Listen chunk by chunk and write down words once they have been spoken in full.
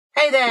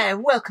Hey there,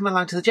 welcome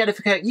along to the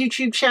Jennifer Kirk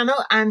YouTube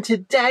channel, and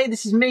today,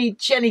 this is me,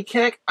 Jenny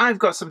Kirk. I've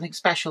got something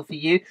special for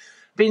you.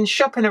 Been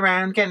shopping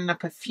around, getting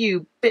up a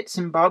few bits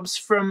and bobs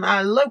from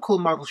local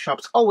model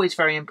shops, always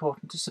very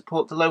important to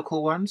support the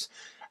local ones.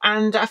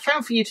 And I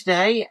found for you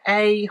today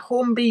a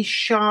Hornby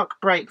Shark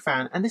brake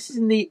van, and this is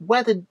in the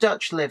weathered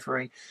Dutch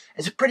livery.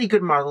 It's a pretty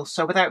good model,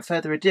 so without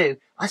further ado,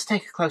 let's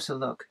take a closer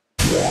look.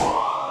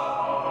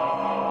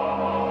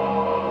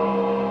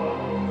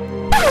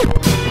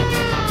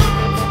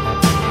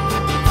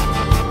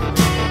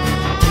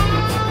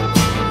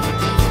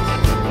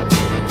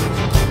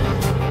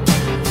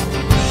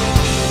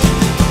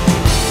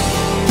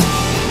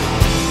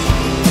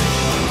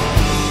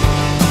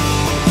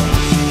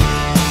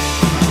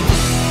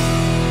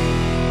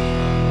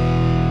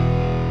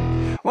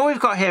 What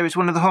we've got here is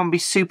one of the Hornby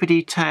Super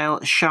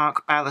Detail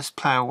Shark Ballast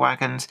Plough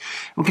wagons.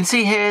 We can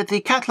see here the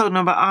catalogue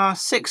number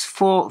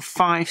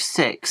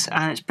R6456,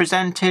 and it's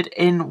presented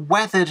in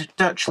weathered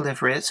Dutch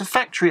livery. It's a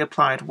factory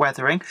applied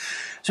weathering.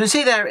 So we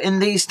see there in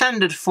the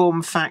standard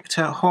form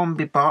factor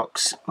Hornby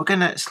box. We're going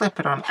to slip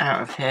it on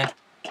out of here.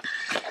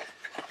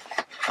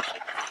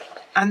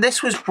 And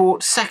this was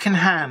bought second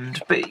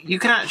hand, but you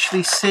can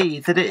actually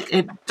see that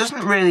it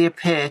doesn't really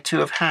appear to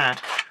have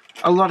had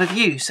a lot of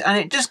use, and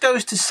it just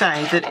goes to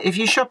say that if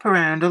you shop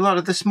around a lot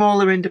of the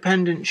smaller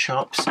independent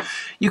shops,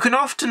 you can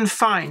often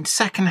find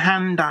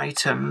second-hand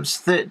items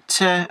that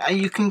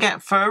you can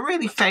get for a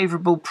really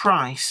favourable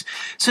price,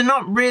 so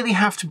not really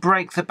have to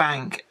break the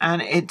bank,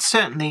 and it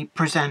certainly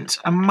presents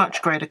a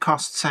much greater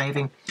cost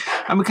saving.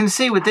 And we can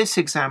see with this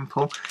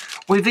example,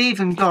 we've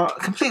even got a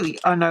completely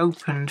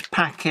unopened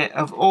packet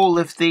of all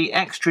of the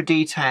extra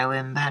detail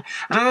in there,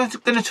 and I'm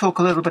going to talk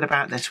a little bit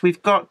about this.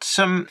 We've got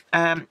some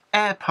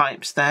air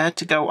pipes there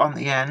to go on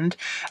the end,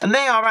 and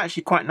they are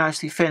actually quite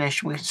nicely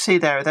finished. We can see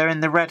there they're in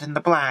the red and the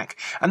black,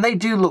 and they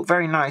do look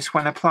very nice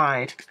when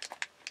applied.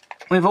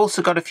 We've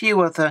also got a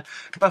few other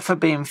buffer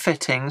beam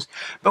fittings,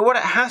 but what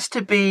it has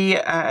to be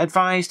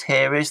advised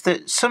here is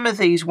that some of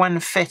these, when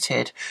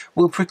fitted,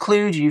 will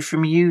preclude you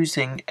from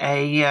using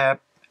a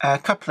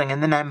coupling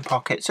in the NEM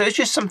pocket, so it's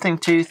just something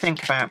to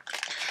think about.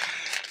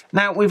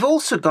 Now, we've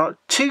also got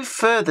two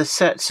further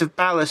sets of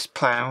ballast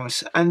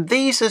ploughs, and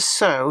these are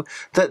so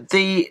that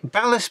the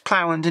ballast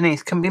plough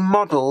underneath can be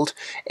modelled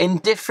in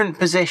different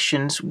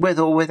positions with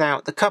or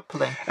without the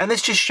coupling. And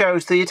this just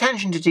shows the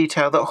attention to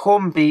detail that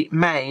Hornby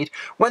made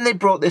when they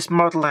brought this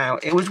model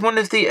out. It was one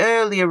of the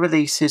earlier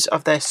releases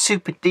of their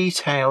super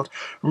detailed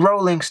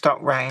rolling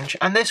stock range,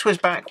 and this was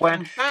back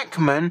when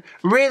Bachmann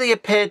really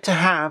appeared to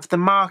have the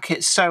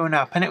market sewn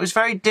up, and it was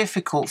very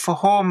difficult for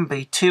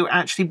Hornby to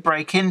actually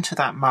break into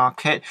that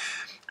market.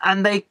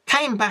 And they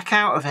came back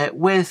out of it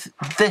with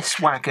this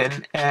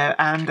wagon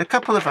and a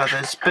couple of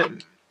others, but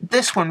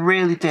this one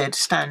really did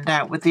stand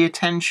out with the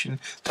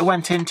attention that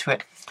went into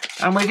it.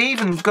 And we've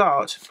even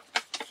got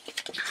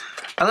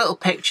a little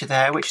picture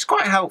there which is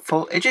quite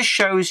helpful. It just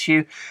shows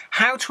you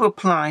how to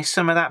apply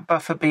some of that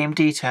buffer beam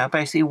detail,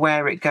 basically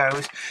where it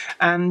goes.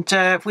 And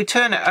if we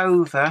turn it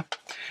over,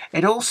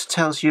 it also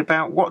tells you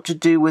about what to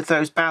do with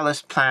those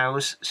ballast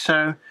ploughs.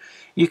 So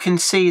you can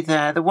see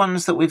there, the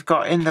ones that we've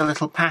got in the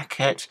little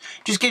packet,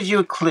 just gives you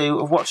a clue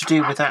of what to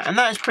do with that. And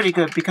that is pretty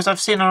good, because I've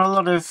seen on a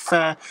lot of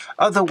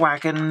other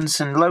wagons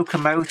and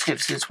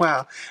locomotives as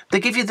well, they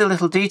give you the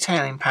little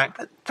detailing pack,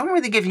 but don't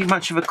really give you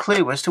much of a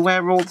clue as to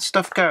where all the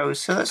stuff goes.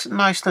 So that's a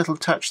nice little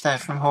touch there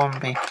from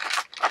Hornby.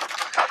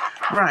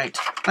 Right,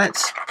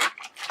 let's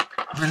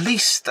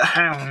release the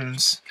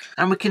hounds.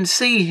 And we can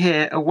see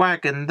here a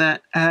wagon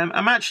that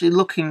I'm actually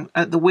looking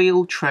at the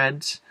wheel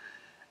treads,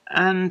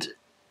 and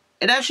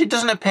it actually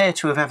doesn't appear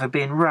to have ever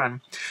been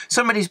run.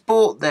 Somebody's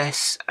bought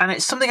this, and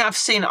it's something I've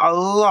seen a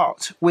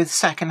lot with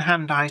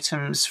second-hand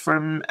items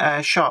from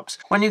shops.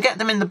 When you get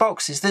them in the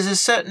boxes, there's a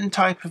certain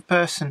type of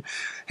person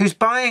who's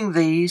buying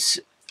these,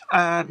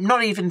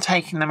 not even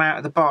taking them out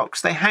of the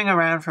box. They hang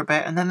around for a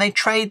bit, and then they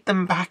trade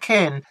them back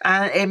in.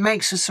 And it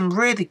makes for some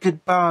really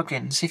good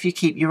bargains if you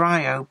keep your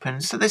eye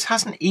open. So this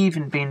hasn't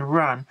even been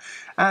run.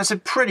 It's a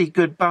pretty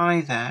good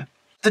buy there.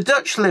 The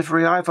Dutch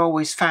livery I've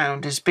always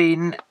found has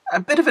been a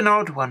bit of an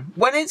odd one.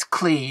 When it's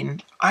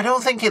clean, I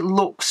don't think it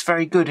looks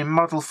very good in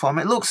model form.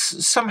 It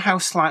looks somehow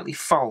slightly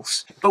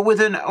false. But with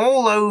an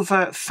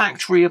all-over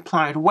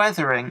factory-applied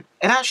weathering,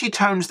 it actually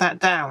tones that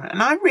down.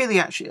 And I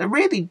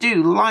really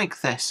do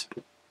like this.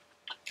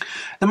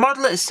 The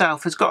model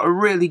itself has got a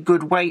really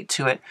good weight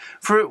to it.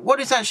 For what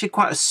is actually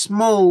quite a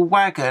small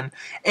wagon,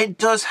 it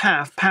does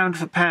have pound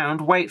for pound,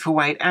 weight for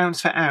weight,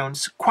 ounce for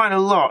ounce, quite a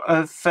lot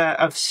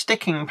of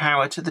sticking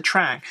power to the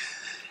track.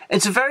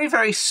 It's a very,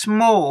 very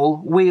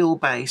small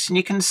wheelbase, and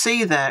you can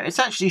see there it's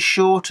actually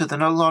shorter than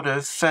a lot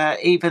of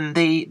even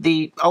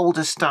the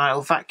older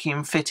style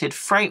vacuum fitted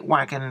freight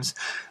wagons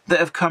that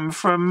have come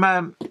from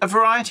a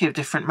variety of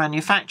different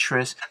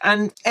manufacturers.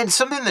 And it's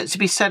something that's to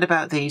be said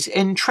about these.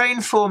 In train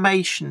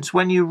formations,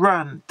 when you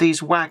run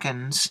these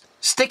wagons,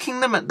 sticking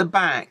them at the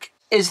back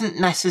isn't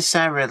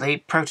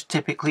necessarily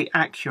prototypically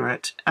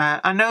accurate.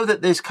 I know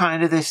that there's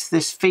kind of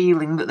this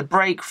feeling that the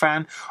brake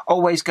van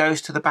always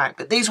goes to the back,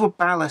 but these were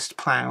ballast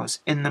ploughs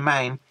in the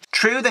main.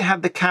 True, they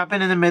had the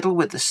cabin in the middle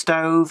with the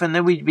stove, and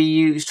they would be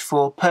used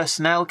for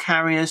personnel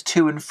carriers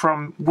to and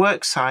from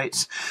work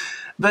sites,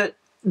 but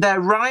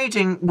their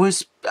riding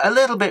was a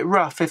little bit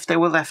rough if they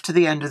were left to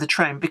the end of the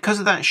train because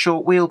of that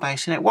short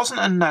wheelbase, and it wasn't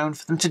unknown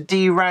for them to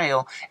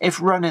derail if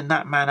run in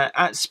that manner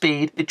at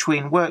speed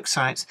between work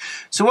sites.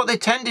 So what they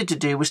tended to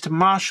do was to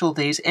marshal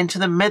these into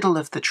the middle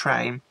of the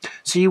train.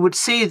 So you would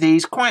see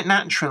these quite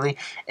naturally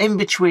in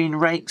between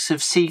rakes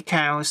of sea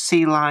cows,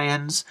 sea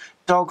lions,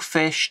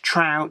 dogfish,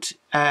 trout,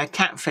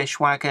 catfish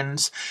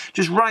wagons,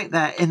 just right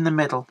there in the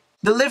middle.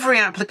 The livery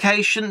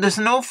application, there's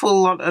an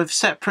awful lot of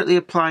separately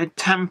applied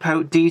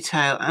tempo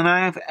detail, and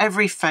I have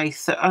every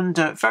faith that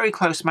under very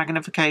close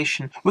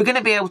magnification we're going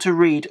to be able to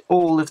read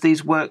all of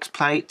these works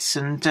plates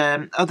and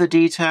other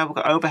detail. We've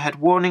got overhead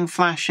warning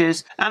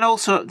flashes, and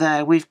also up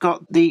there we've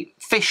got the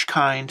fish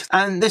kind,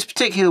 and this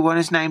particular one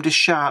is named as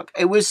Shark.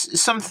 It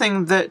was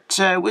something that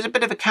was a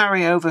bit of a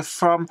carryover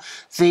from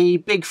the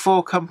big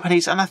four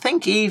companies, and I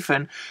think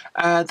even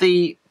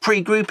the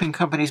pre-grouping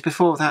companies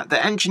before that.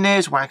 The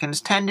engineers'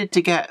 wagons tended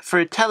to get, for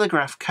a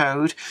telegraph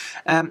code,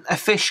 a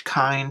fish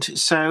kind.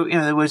 So, you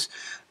know, there was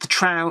the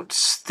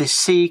trouts, the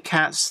sea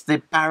cats,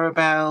 the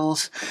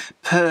barrabels,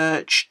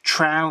 perch,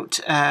 trout,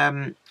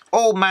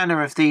 all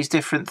manner of these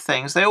different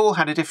things. They all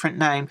had a different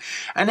name.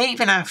 And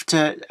even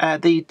after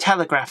the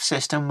telegraph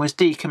system was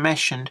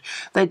decommissioned,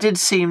 they did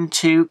seem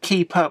to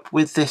keep up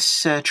with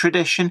this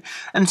tradition.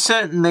 And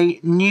certainly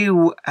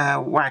new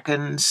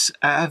wagons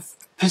have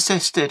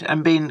persisted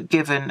and been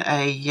given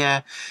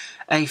a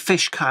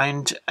fish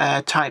kind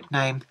type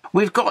name.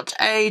 We've got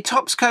a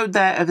tops code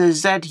there of the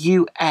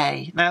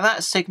ZUA. Now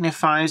that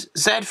signifies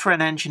Z for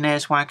an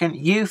engineer's wagon,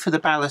 U for the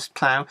ballast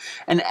plough,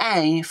 and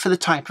A for the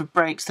type of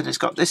brakes that it's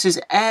got. This is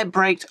air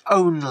braked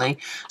only,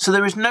 so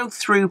there is no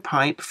through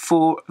pipe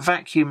for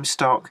vacuum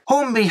stock.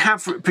 Hornby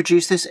have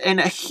produced this in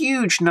a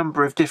huge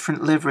number of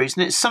different liveries,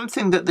 and it's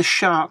something that the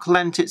Shark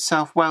lent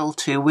itself well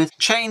to, with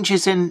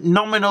changes in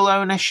nominal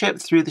ownership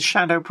through the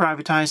shadow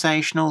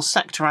privatisation or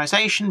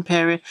sectorisation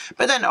period,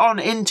 but then on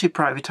into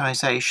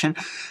privatisation.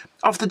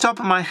 Off the top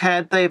of my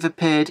head, they have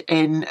appeared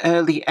in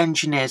early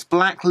engineers'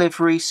 black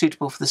livery,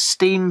 suitable for the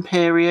steam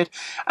period,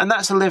 and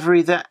that's a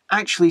livery that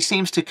actually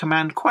seems to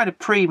command quite a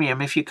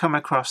premium if you come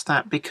across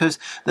that, because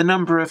the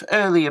number of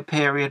earlier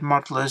period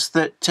modelers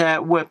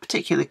that were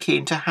particularly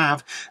keen to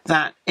have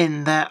that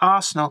in their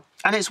arsenal.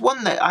 And it's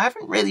one that I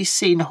haven't really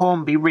seen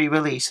Hornby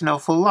re-release an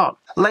awful lot.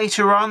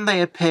 Later on,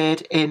 they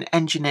appeared in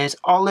Engineers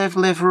Olive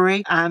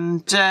livery,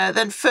 and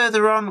then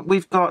further on,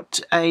 we've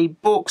got a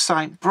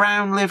bauxite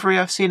brown livery.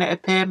 I've seen it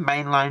appear,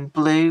 mainline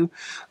blue,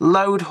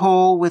 load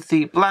haul with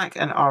the black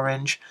and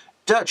orange,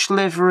 Dutch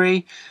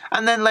livery,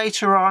 and then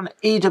later on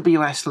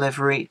EWS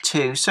livery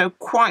too. So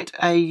quite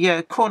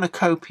a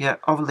cornucopia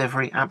of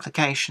livery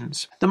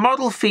applications. The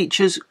model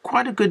features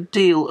quite a good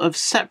deal of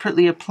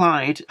separately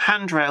applied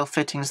handrail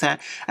fittings there,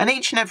 and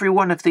each and every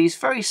one of these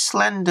very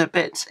slender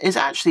bits is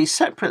actually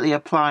separately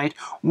applied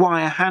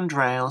wire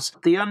handrails.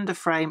 The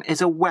underframe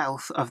is a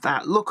wealth of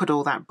that. Look at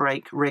all that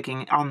brake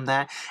rigging on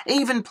there,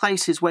 even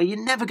places where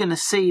you're never going to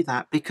see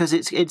that because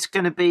it's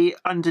going to be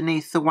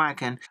underneath the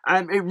wagon.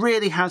 It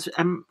really has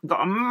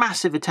got a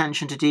massive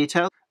attention to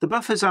detail. The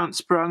buffers aren't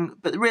sprung,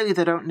 but really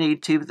they don't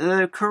need to.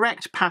 They're the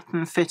correct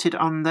pattern fitted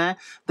on there.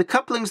 The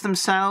couplings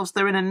themselves,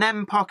 they're in a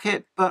NEM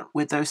pocket, but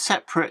with those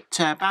separate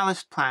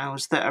ballast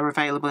ploughs that are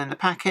available in the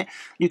packet,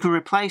 you can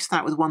replace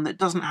that with one that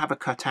doesn't have a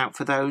cutout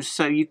for those.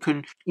 So you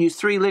can use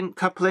 3-link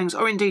couplings,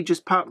 or indeed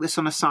just park this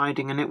on a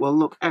siding and it will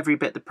look every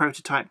bit the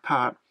prototype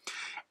part.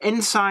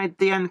 Inside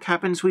the end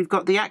cabins, we've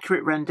got the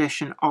accurate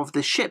rendition of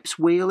the ship's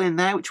wheel in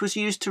there, which was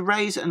used to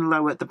raise and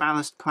lower the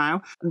ballast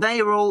plough.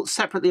 They are all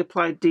separately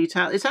applied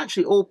detail. It's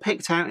actually all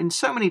picked out in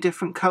so many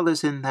different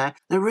colours in there.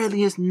 There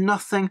really is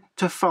nothing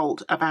to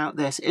fault about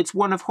this. It's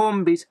one of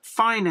Hornby's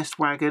finest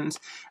wagons,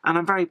 and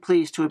I'm very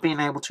pleased to have been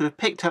able to have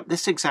picked up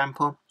this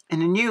example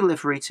in a new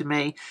livery to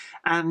me,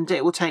 and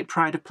it will take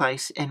pride of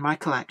place in my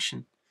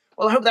collection.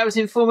 Well, I hope that was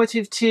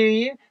informative to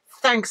you.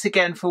 Thanks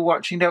again for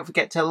watching. Don't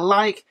forget to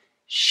like,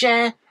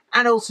 share,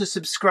 and also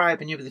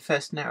subscribe, and you'll be the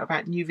first to know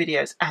about new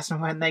videos as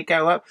and when they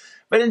go up.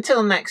 But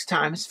until next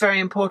time, it's very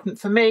important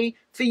for me,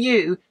 for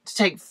you, to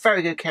take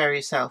very good care of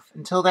yourself.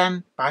 Until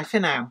then, bye for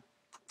now.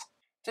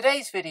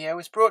 Today's video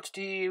was brought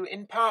to you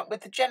in part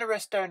with the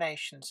generous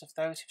donations of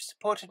those who've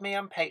supported me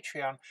on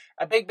Patreon.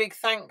 A big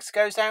thanks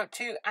goes out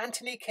to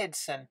Anthony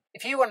Kidson.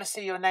 If you want to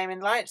see your name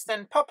in lights,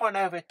 then pop on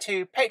over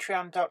to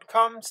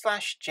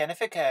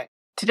patreon.com/JenniferKirk.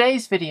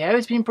 Today's video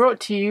has been brought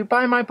to you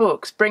by my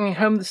books, Bringing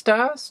Home the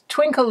Stars,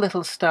 Twinkle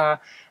Little Star,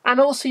 and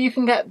also you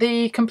can get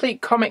the complete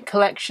comic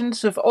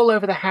collections of All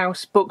Over the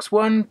House, Books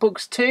 1,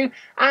 Books 2,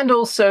 and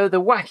also the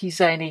wacky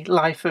zany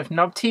Life of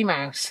Knobty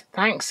Mouse.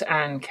 Thanks,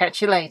 and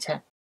catch you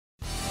later.